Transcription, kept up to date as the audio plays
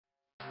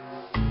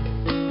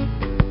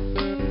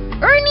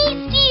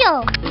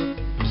Steele.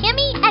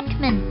 Kimmy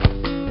Eckman.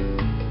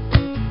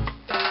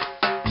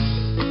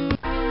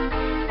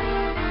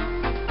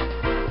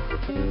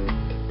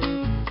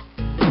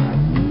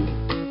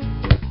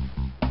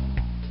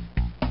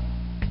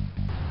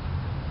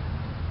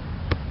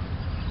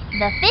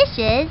 The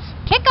fishes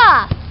kick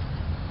off.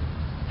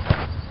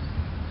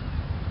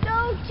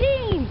 Go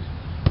team!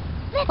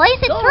 Place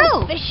it Go,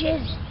 through.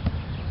 fishes!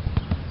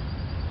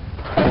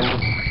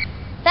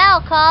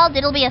 Foul called,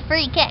 it'll be a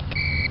free kick.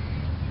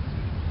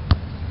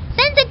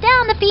 Sends it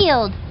down the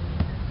field.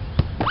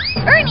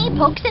 Ernie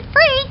pokes it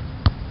free.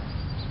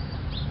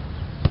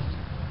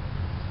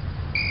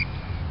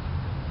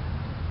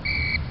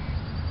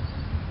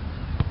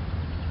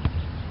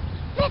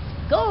 Let's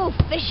go,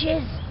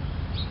 fishes!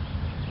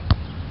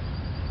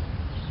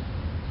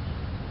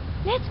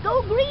 Let's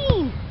go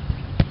green!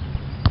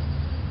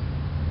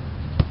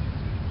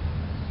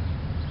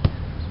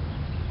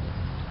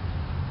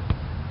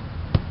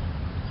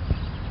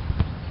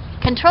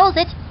 Controls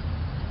it.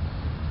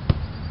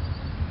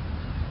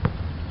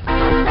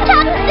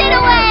 Tucks it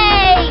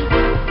away!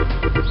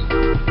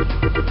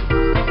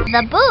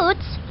 The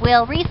boots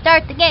will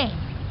restart the game.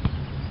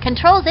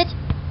 Controls it.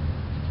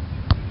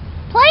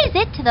 Plays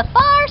it to the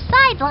far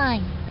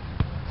sideline.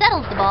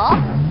 Settles the ball.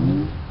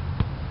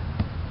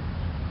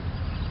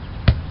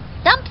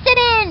 Dumps it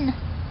in.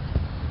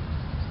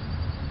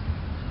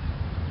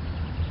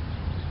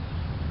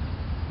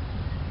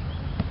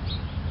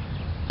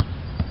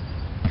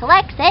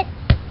 Collects it.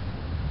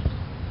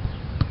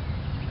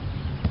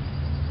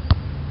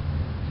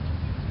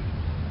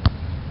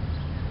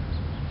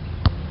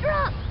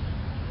 Drop!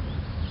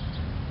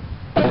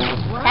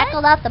 What?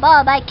 Tackled off the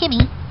ball by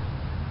Kimmy.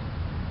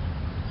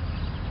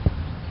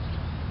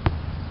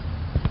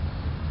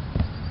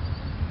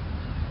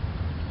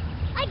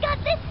 I got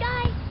this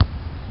guy!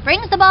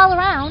 Brings the ball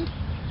around.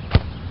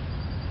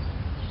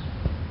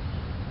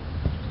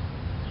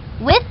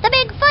 With the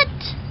big foot.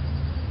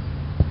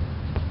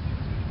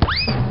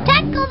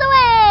 Tackled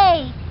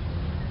away.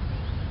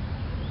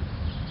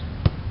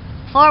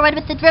 Forward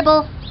with the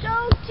dribble.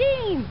 Go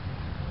team!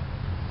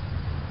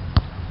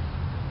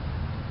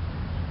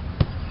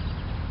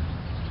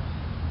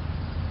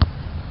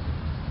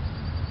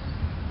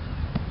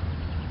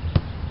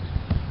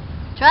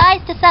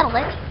 Tries to settle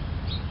it.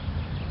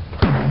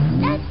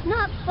 That's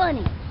not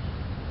funny.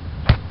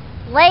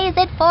 Lays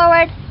it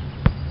forward.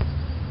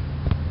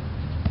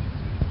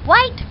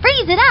 White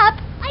frees it up.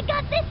 I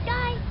got this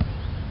guy!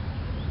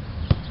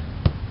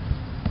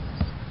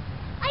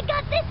 I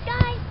got this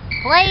guy!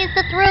 Plays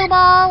the through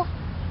ball.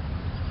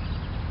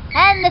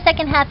 And the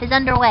second half is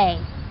underway.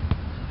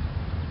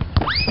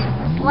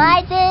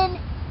 Slides in.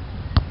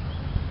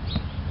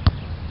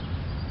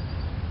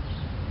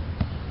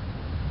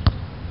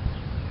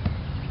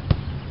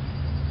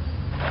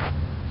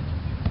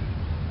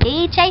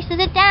 He chases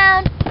it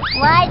down.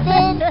 Slides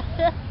in.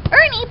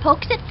 Ernie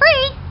pokes it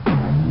free.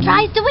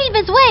 Tries to weave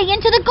his way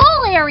into the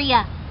goal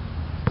area.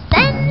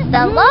 Sends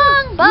the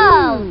long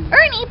ball.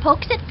 Ernie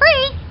pokes it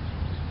free.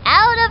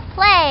 Out of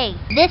play.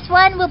 This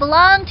one will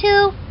belong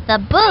to the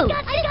boots.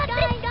 I got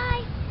this guy!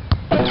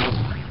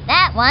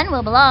 That one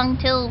will belong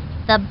to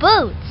the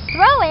boots.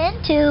 Throw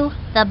in to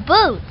the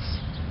boots.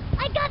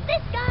 I got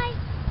this guy!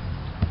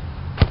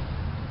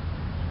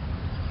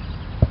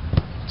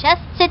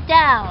 Chests it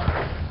down.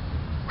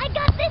 I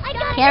got this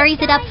guy! Carries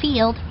it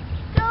upfield.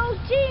 Go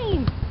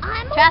team!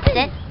 I'm Traps open.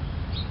 it.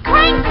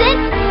 Cranks it.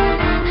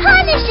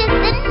 Punishes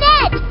the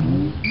net.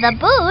 The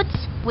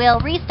boots will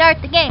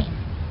restart the game.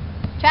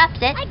 Traps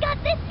it. I got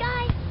this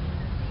guy!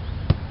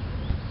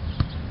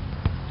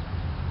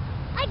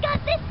 I got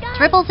this guy!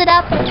 Dribbles it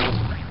up.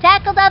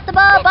 Tackled out the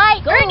ball by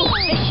Go, Ernie.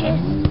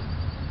 fishes!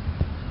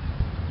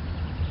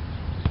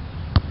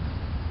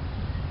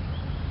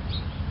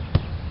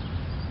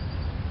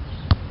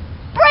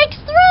 Breaks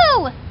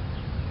through.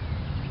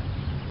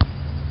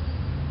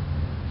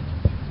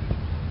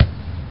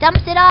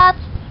 Dumps it off.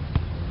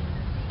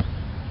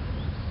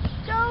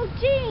 Go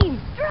team!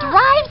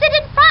 Drives it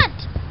in front.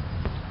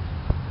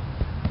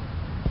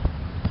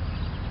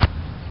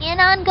 In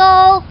on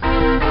goal.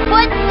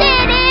 Puts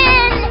it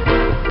in.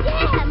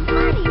 Yeah,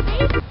 money,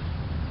 baby!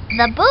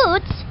 The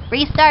boots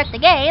restart the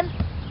game.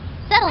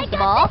 Settles I the got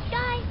ball. this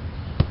guy!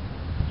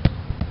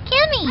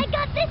 Kimmy I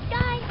got this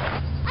guy!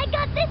 I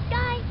got this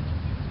guy!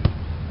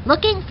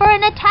 looking for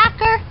an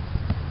attacker.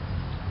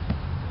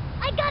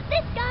 I got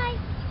this guy!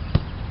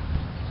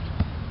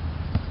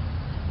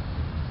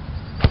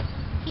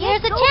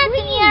 Here's a Go chance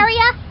in the green.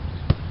 area.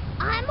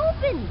 I'm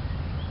open!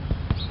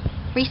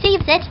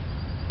 Receives it.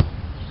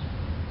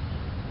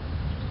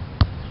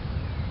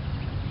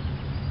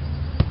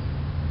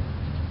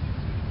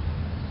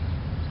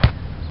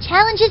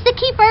 Challenges the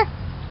keeper.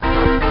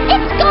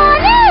 It's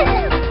gone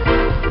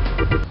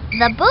in!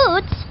 The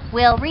boots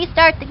will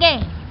restart the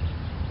game.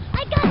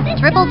 I got this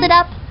Dribbles guy! it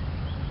up.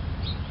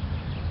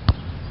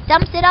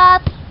 Dumps it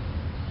off.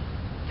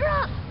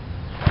 Drop!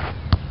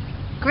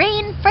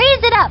 Green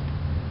frees it up.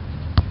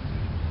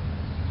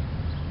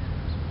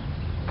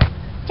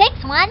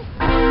 Takes one.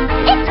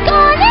 It's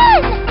gone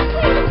in!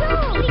 Way to go!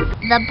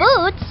 The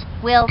boots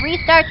will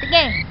restart the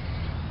game.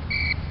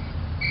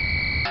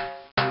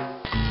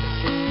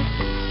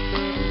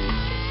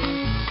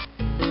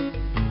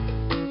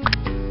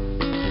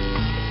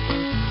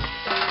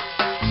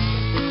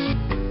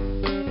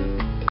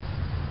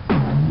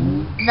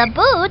 The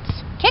boots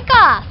kick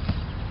off.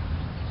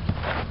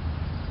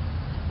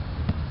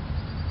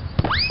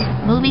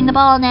 Moving the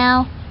ball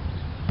now.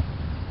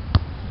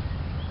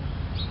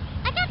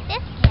 I got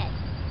this kid.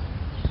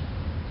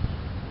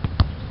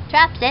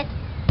 Traps it.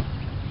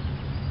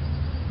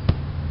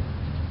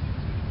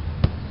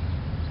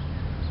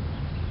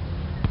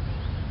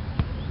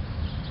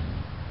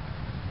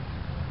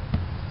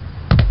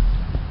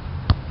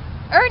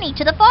 Ernie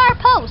to the far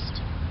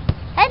post.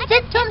 Heads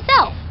it to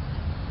himself.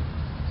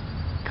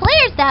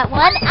 Clears that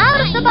one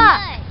out of the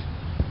box.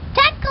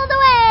 Tackled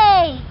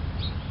away.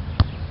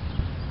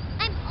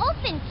 I'm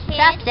open, kid.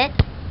 Traps it.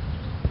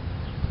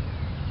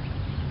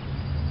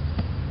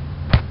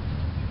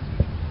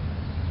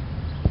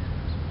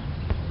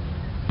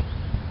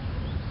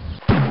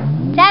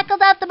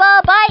 Tackled off the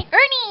ball by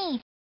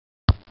Ernie.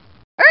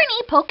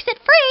 Ernie pokes it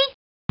free.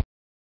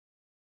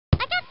 I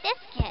got this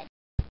kid.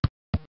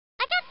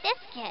 I got this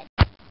kid.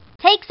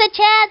 Takes a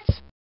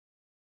chance.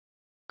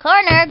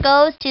 Corner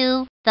goes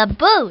to the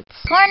boots.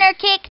 Corner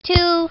kick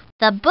to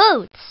the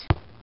boots.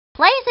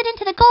 Plays it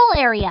into the goal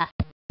area.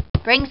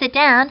 Brings it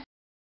down.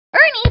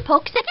 Ernie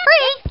pokes it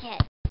free.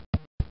 Kid.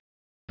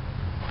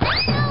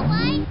 Let's go,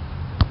 White.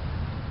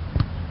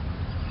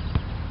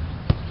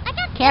 I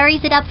got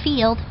Carries it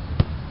upfield.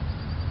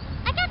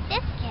 I got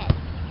this kid.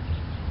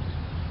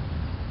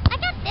 I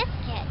got this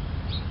kid.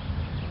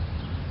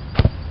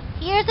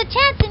 Here's a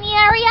chance in the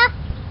area.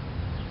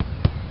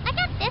 I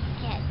got this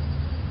kid.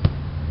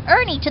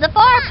 Ernie to the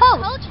far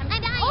post. Coach, I'm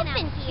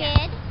open,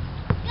 kid.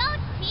 Go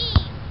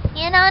team.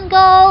 In on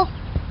goal.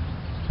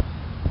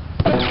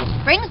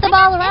 Brings the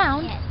ball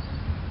around. Kid.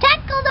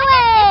 Tackled I got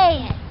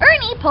away. this kid.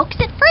 Ernie pokes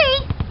it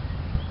free.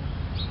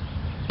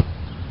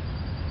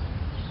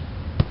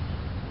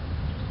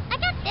 I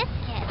got this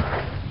kid.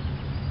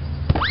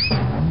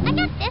 I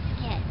got this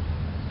kid.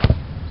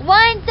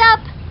 Winds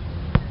up.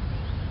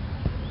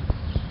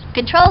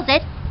 Controls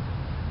it.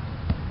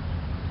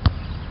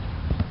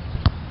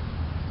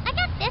 I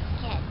got this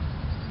kid.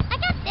 I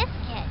got this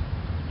kid.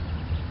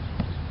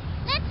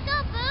 Let's go,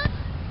 Boots.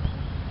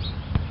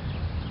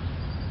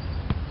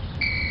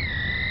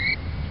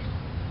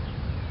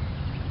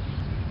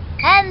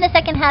 And the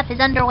second half is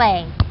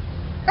underway.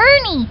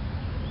 Ernie.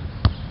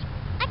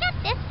 I got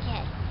this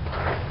kid.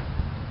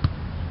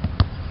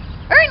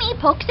 Ernie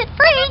pokes it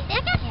free.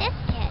 I got this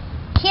kid.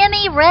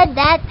 Kimmy read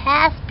that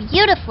pass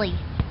beautifully.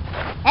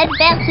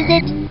 Advances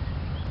it.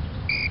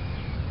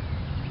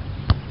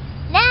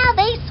 Now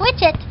they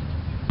switch it.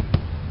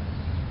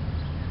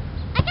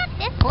 I got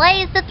this.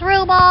 Plays the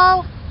through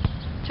ball.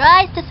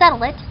 Tries to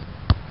settle it.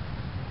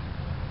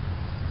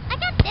 I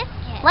got this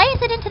kid.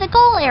 Plays it into the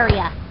goal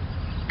area.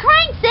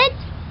 Cranks it.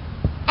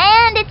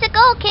 And it's a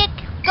goal kick.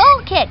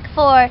 Goal kick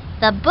for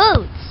the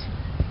boots.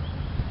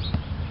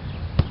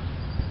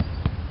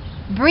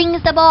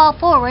 Brings the ball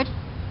forward.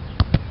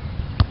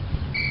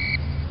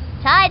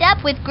 Tied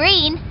up with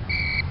green.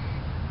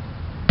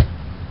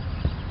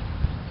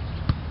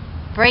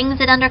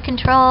 Brings it under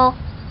control.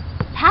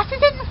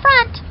 Passes it in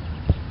front.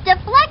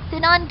 Deflects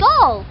it on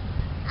goal.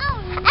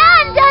 Oh, no.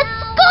 And a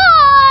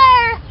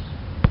score!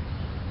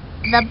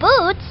 The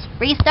boots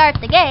restart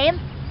the game.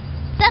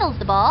 Settles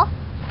the ball.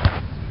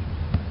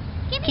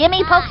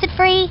 Kimmy pokes it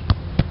free.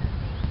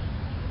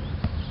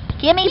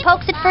 Kimmy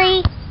pokes it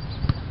free.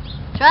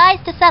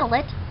 Tries to settle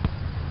it.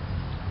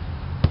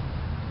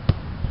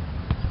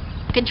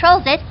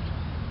 Controls it.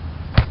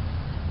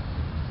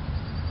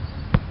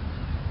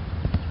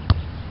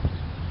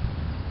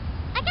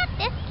 I got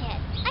this kid.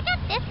 I got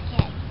this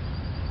kid.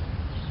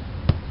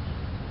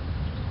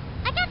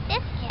 I got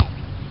this kid.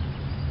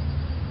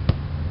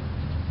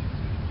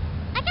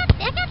 I got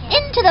this kid.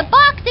 Into the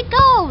box it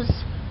goes.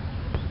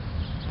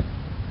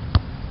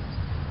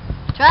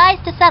 Tries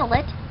to settle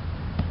it.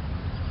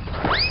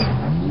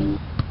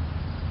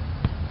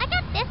 I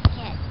got this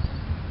kid.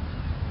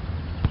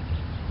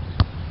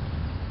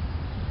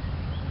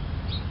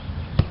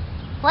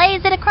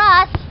 Plays it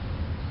across.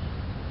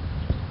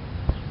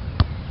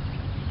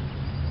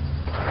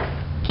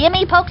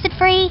 Kimmy pokes it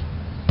free.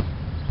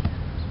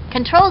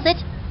 Controls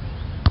it.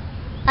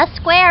 A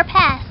square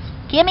pass.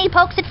 Kimmy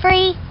pokes it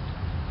free.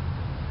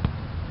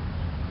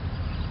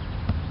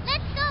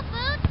 Let's go,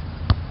 Boots.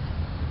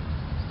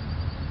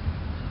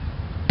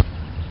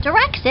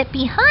 Directs it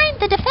behind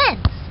the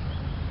defense.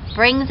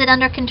 Brings it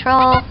under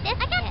control. I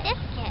got this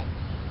kid.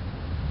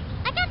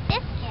 I got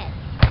this kid.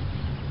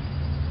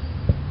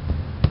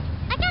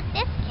 I got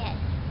this kid.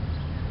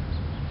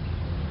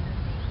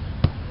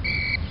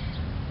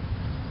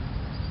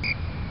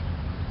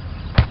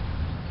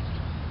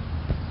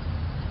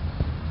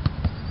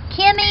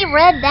 Kimmy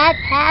read that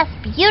pass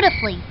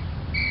beautifully.